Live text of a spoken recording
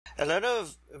A lot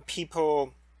of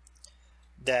people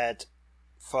that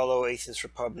follow Atheist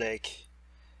Republic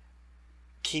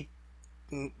keep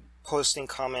posting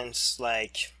comments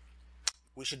like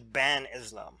we should ban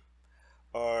Islam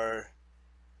or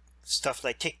stuff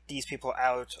like kick these people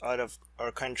out of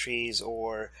our countries,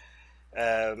 or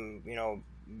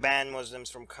ban Muslims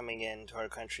from coming into our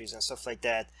countries and stuff like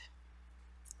that.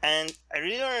 And I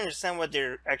really don't understand what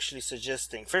they're actually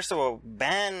suggesting. First of all,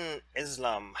 ban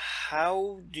Islam.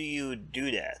 How do you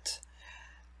do that?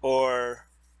 Or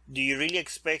do you really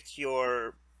expect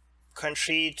your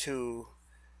country to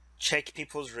check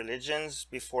people's religions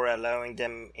before allowing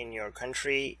them in your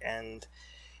country? And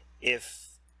if,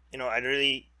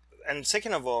 and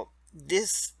second of all,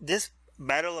 this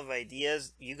battle of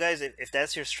ideas, you guys, if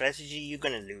that's your strategy, you're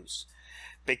gonna lose,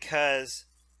 because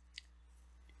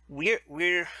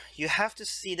you have to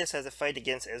see this as a fight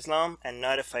against Islam and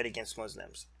not a fight against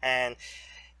Muslims. And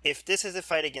if this is a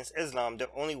fight against Islam, the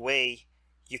only way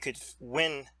you could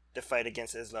win the fight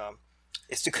against Islam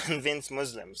is to convince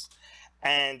Muslims.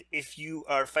 And if you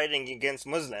are fighting against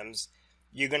Muslims,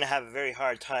 you're going to have a very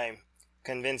hard time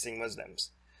convincing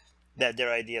Muslims that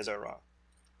their ideas are wrong.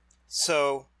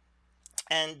 So,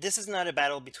 and this is not a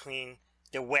battle between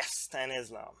the West and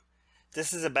Islam.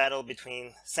 This is a battle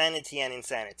between sanity and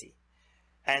insanity.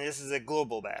 And this is a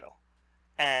global battle.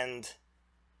 And,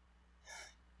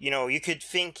 you could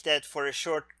think that for a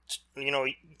short,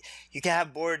 you can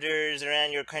have borders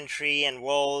around your country and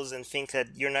walls and think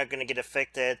that you're not going to get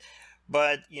affected.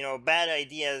 But, bad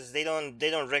ideas, they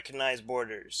don't recognize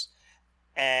borders.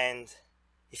 And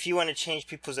if you want to change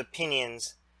people's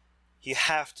opinions, you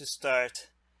have to start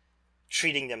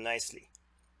treating them nicely.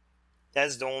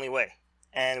 That's the only way.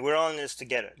 And we're all in this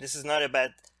together. This is not about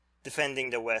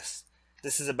defending the West.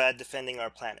 This is about defending our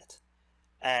planet.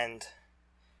 And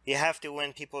you have to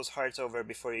win people's hearts over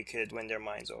before you could win their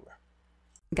minds over.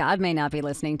 God may not be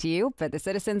listening to you, but the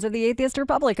citizens of the Atheist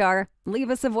Republic are. Leave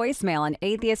us a voicemail on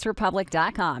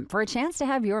atheistrepublic.com for a chance to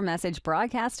have your message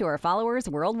broadcast to our followers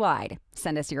worldwide.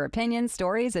 Send us your opinions,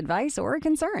 stories, advice, or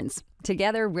concerns.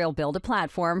 Together, we'll build a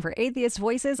platform for atheist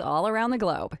voices all around the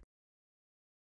globe.